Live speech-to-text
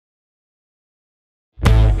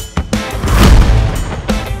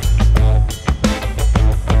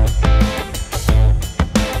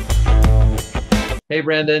Hey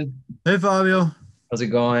Brandon, Hey Fabio, how's it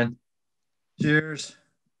going? cheers.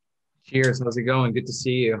 Cheers, how's it going? Good to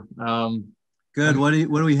see you. Good. I'm What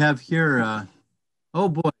do we have here? Oh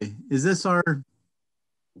boy, is this our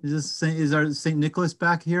is our Saint Nicholas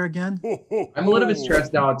back here again? Ho, ho, I'm a little bit ho.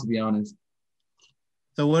 stressed out to be honest.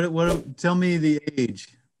 So tell me the age.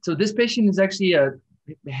 So this patient is actually a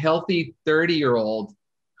healthy 30-year-old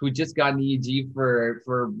who just got an EEG for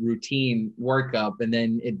routine workup, and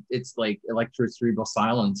then it's like electrocerebral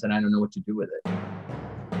silence, and I don't know what to do with it.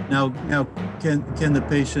 Now can the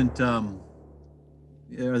patient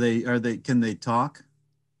are they can they talk?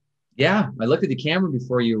 Yeah, I looked at the camera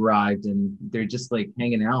before you arrived, and they're just like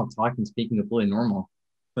hanging out, talking, speaking completely normal.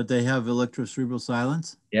 But they have electrocerebral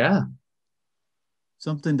silence? Yeah.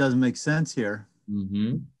 Something doesn't make sense here.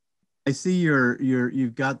 Mm-hmm. I see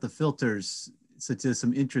you've got the filters such as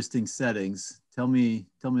some interesting settings. Tell me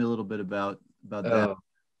a little bit about that. Oh,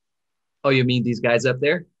 oh, you mean these guys up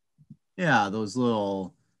there? Yeah, those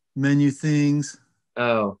little menu things.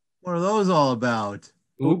 Oh, What are those all about?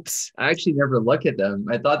 oops. I actually never look at them.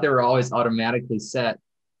 I thought they were always automatically set.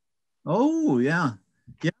 Oh, yeah.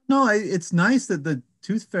 Yeah, no, it's nice that the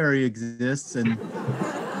Tooth Fairy exists and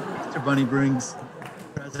Easter Bunny brings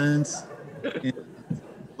presents and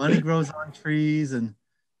money grows on trees and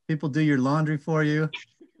people do your laundry for you.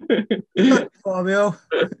 Look, Fabio,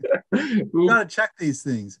 Oop. gotta check these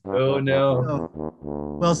things. Oh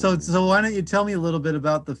no. So, so why don't you tell me a little bit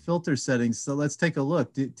about the filter settings? So let's take a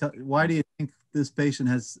look. Why do you think this patient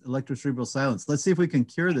has electrocerebral silence? Let's see if we can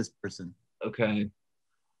cure this person. Okay.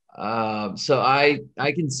 So I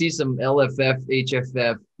can see some LFF,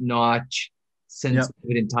 HFF, notch, Yep.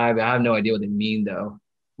 sensitivity, and time. I have no idea what they mean though.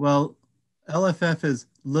 Well, LFF is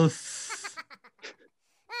LUF.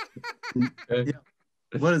 Okay.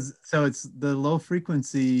 Yeah. What is so it's the low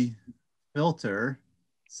frequency filter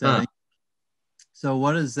Huh. setting. So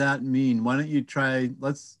what does that mean? Why don't you try,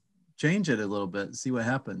 let's change it a little bit, see what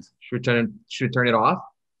happens. Should we turn it off?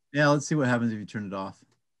 Yeah, let's see what happens if you turn it off.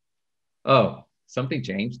 Oh, something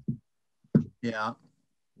changed. Yeah.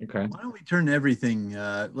 Okay. Why don't we turn everything?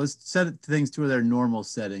 Let's set it, things to their normal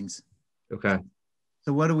settings. Okay.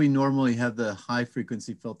 So what do we normally have the high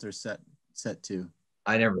frequency filter set to?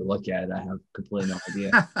 I never look at it. I have completely no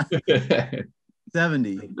idea.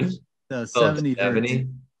 70. So Oh, 70 hertz. 70?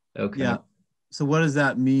 Okay. Yeah. So what does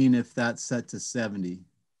that mean if that's set to 70?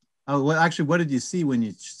 Oh, well, actually, what did you see when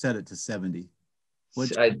you set it to 70?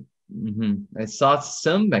 What? I I saw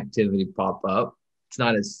some activity pop up. It's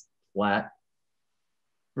not as flat.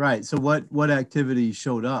 Right. So what activity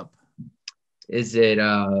showed up? Is it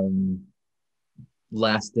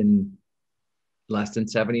less than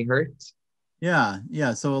 70 hertz? Yeah,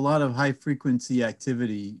 yeah. So a lot of high frequency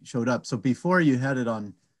activity showed up. So before you had it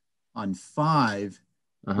on 5,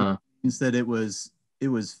 which Uh-huh. means that it was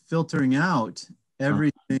filtering out Uh,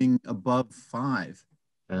 everything above 5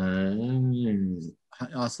 um,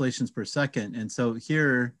 oscillations per second. And so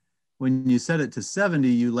here, when you set it to 70,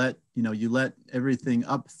 you let everything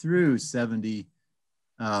up through 70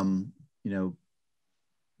 um, you know,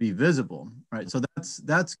 be visible, right? So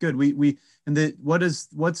that's good. We and the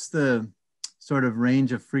what's the sort of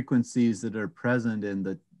range of frequencies that are present in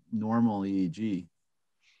the normal EEG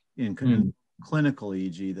in hmm. clinical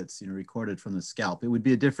EEG that's recorded from the scalp. It would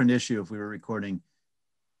be a different issue if we were recording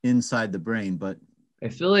inside the brain, but I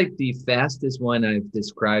feel like the fastest one I've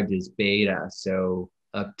described is beta, so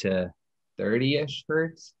up to 30-ish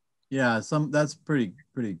hertz. yeah, that's pretty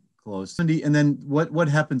close. And then what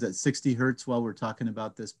happens at 60 hertz while we're talking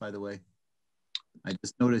about this, by the way? I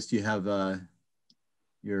just noticed you have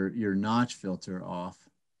your notch filter off.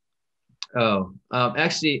 Oh,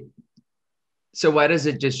 actually, so why does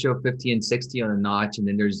it just show 50 and 60 on a notch, and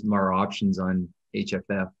then there's more options on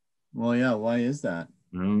HFF? Well, yeah, why is that?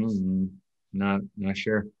 Not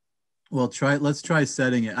sure. Well, let's try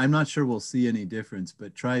setting it. I'm not sure we'll see any difference,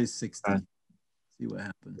 but try 60. See what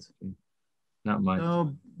happens. Not much.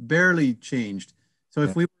 So barely changed. So Yeah.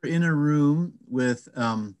 if we were in a room with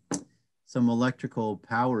some electrical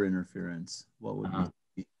power interference, what would we Uh-huh.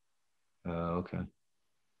 see? Okay.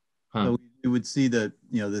 Huh. So we would see the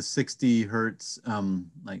 60 hertz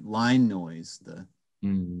like line noise.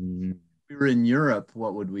 Mm, If we were in Europe,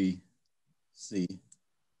 what would we see?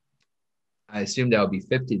 I assume that would be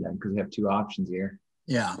 50 then, because we have two options here.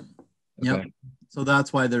 Yeah. Yep. Okay. So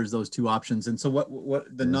that's why there's those two options. And so what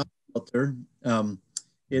the Yeah. nut filter,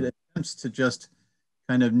 it attempts to just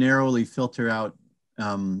kind of narrowly filter out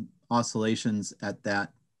oscillations at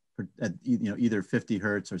either 50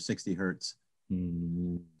 hertz or 60 hertz.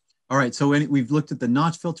 Mm, All right, so we've looked at the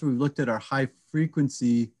notch filter, we've looked at our high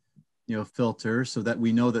frequency filter, so that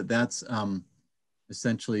we know that that's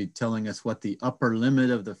essentially telling us what the upper limit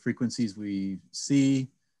of the frequencies we see.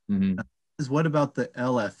 Mm-hmm. What about the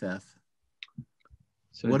LFF?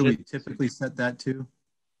 So what do we typically set that to?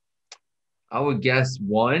 I would guess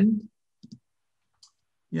 1.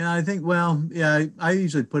 Yeah, I think, well, yeah, I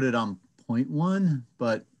usually put it on 0.1,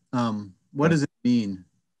 but what does it mean?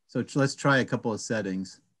 So let's try a couple of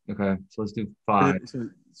settings. Okay, so let's do 5. So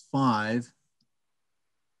it's 5.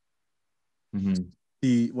 Mm-hmm.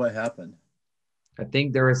 See what happened. I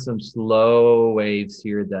think there are some slow waves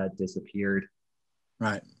here that disappeared.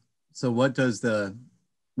 Right. So what does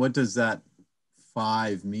that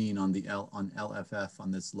 5 mean on the on LFF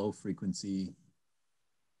on this low frequency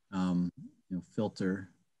filter?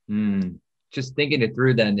 Just thinking it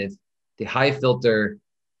through, then, if the high filter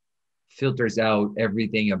filters out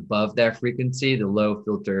everything above that frequency, the low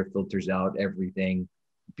filter filters out everything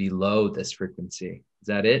below this frequency. Is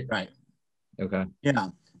that it? Right. Okay. Yeah.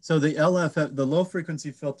 So the LFF, the low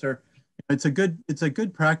frequency filter, it's a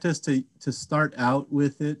good practice to start out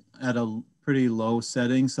with it at a pretty low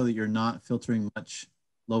setting so that you're not filtering much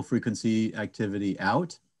low frequency activity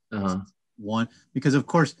out. One, because of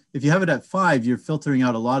course, if you have it at 5, you're filtering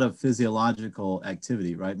out a lot of physiological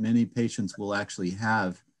activity, right? Many patients will actually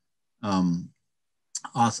have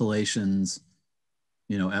oscillations,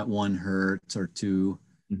 at 1 hertz or 2,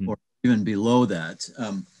 or even below that.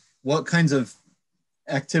 What kinds of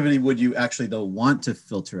activity would you actually though want to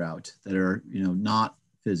filter out that are not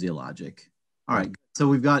physiologic? All right, so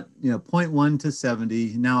we've got 0.1 to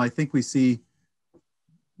 70. Now I think we see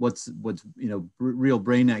what's real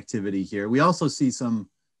brain activity here. We also see some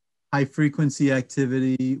high frequency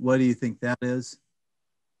activity. What do you think that is?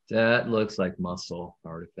 That looks like muscle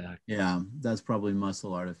artifact. Yeah, that's probably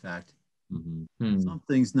muscle artifact. Mm-hmm.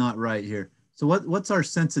 Something's not right here. So what's our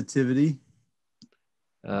sensitivity?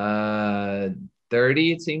 30,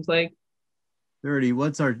 it seems like. 30.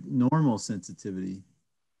 What's our normal sensitivity?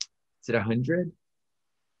 Is it 100?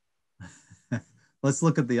 Let's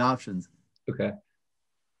look at the options. Okay.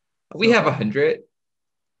 We have 100.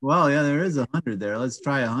 Well, yeah, there is 100 there. Let's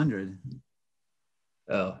try 100.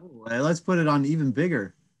 Oh. Let's put it on even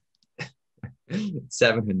bigger.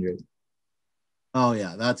 700. Oh,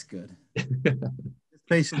 yeah, that's good. This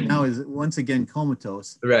patient now is once again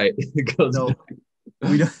comatose. Right. So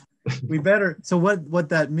we better. So what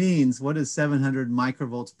that means? What does 700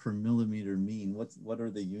 microvolts per millimeter mean? What are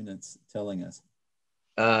the units telling us?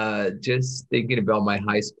 Just thinking about my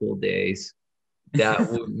high school days, that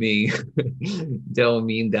would mean don't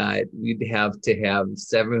mean that we'd have to have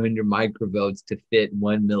 700 microvolts to fit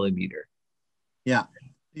 1 millimeter. Yeah,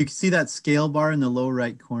 you can see that scale bar in the low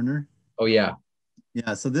right corner. Oh yeah.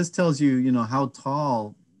 Yeah. So this tells you, how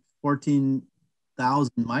tall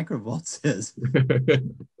 14,000 microvolts is.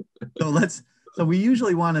 So we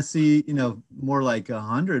usually want to see, more like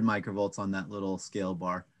 100 microvolts on that little scale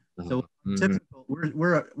bar. So typical,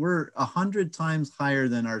 we're 100 times higher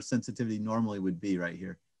than our sensitivity normally would be right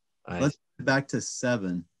here. Let's get back to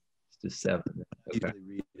 7. To 7. Okay.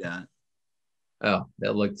 Read that. Oh,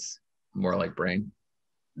 that looks more like brain.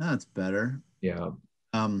 That's better. Yeah.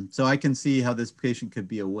 So I can see how this patient could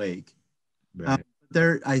be awake. Right.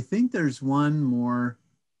 I think there's one more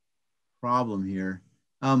problem here.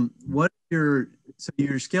 So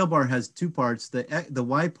your scale bar has 2 parts. The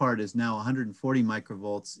Y part is now 140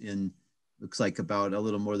 microvolts in, looks like about a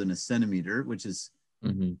little more than a centimeter, which is,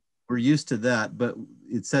 we're used to that, but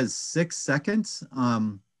it says 6 seconds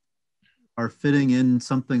are fitting in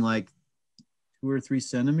something like 2 or 3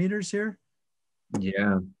 centimeters here.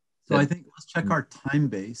 Yeah. So I think let's check our time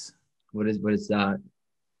base. What is that?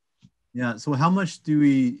 Yeah. So how much do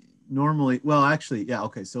we normally, well, actually, yeah.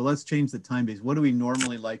 Okay. So let's change the time base. What do we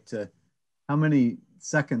normally like to, how many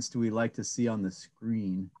seconds do we like to see on the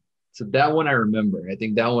screen? So that one I remember. I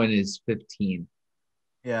think that one is 15.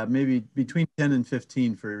 Yeah, maybe between 10 and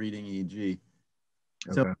 15 for reading EEG.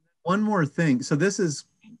 Okay. So one more thing. So this is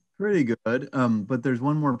pretty good, but there's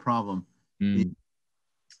one more problem.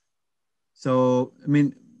 So, I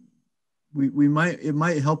mean, it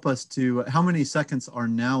might help us to, how many seconds are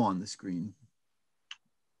now on the screen?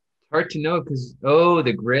 Hard to know because,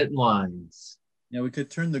 the grid lines. Yeah, we could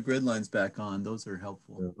turn the grid lines back on. Those are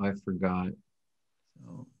helpful. I forgot.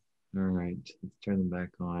 So, all right, let's turn them back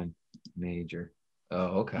on. Major.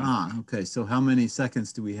 Oh, okay. Okay. So how many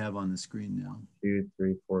seconds do we have on the screen now? 2,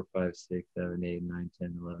 3, 4, 5, 6, 7, 8, 9,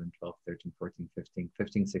 10, 11, 12, 13, 14,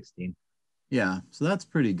 15, 16. Yeah, so that's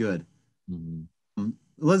pretty good.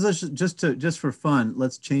 Let's just for fun,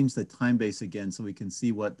 let's change the time base again so we can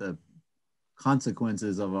see what the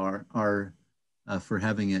consequences of are for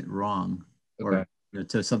having it wrong, or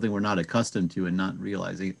to something we're not accustomed to and not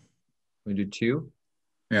realizing. We do 2.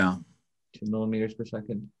 Yeah. 2 millimeters per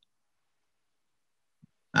second.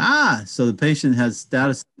 Ah, so the patient has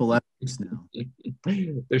status epilepticus now.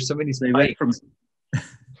 There's so many They went from, spikes.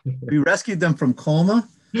 we rescued them from coma,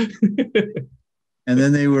 and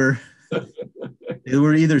then they were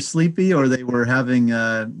either sleepy or they were having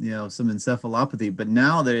some encephalopathy, but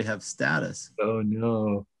now they have status, Oh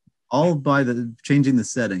no. all by the changing the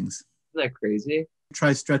settings. Isn't that crazy?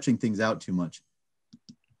 Try stretching things out too much.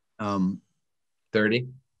 30.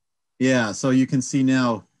 Yeah, so you can see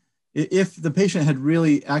now, if the patient had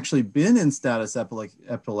really actually been in status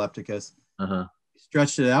epilepticus, Uh-huh.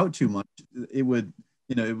 stretched it out too much, it would,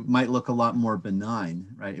 it might look a lot more benign,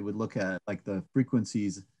 right? It would look at like the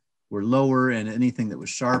frequencies were lower, and anything that was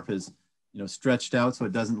sharp is, stretched out, so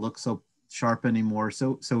it doesn't look so sharp anymore.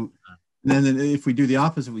 So then if we do the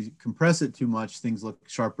opposite, we compress it too much, things look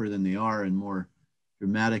sharper than they are and more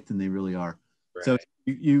dramatic than they really are. Right. So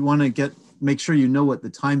you want to make sure you know what the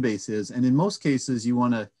time base is, and in most cases you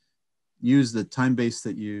want to use the time base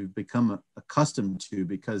that you've become accustomed to,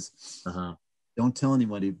 because don't tell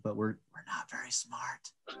anybody, but we're not very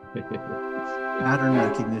smart. Pattern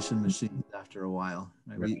recognition machines after a while.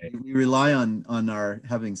 Right? Right. We rely on our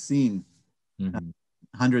having seen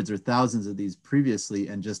hundreds or thousands of these previously,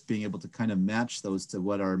 and just being able to kind of match those to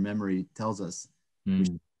what our memory tells us we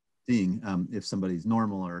should be seeing, if somebody's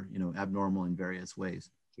normal or abnormal in various ways.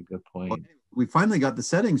 That's a good point. Well, we finally got the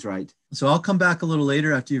settings right. So I'll come back a little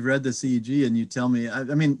later after you've read this EEG and you tell me. I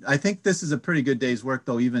mean, I think this is a pretty good day's work,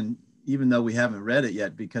 though, even though we haven't read it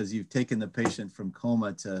yet, because you've taken the patient from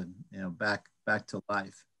coma to back to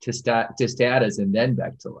life, to status, and then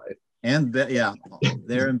back to life, and yeah,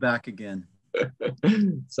 there and back again.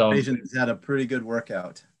 So the patient has had a pretty good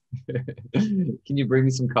workout. Can you bring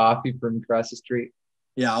me some coffee from across the street?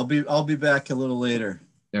 Yeah, I'll be back a little later.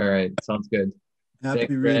 All right, sounds good.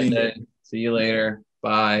 Happy reading. Brandon. See you later.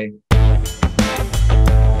 Bye.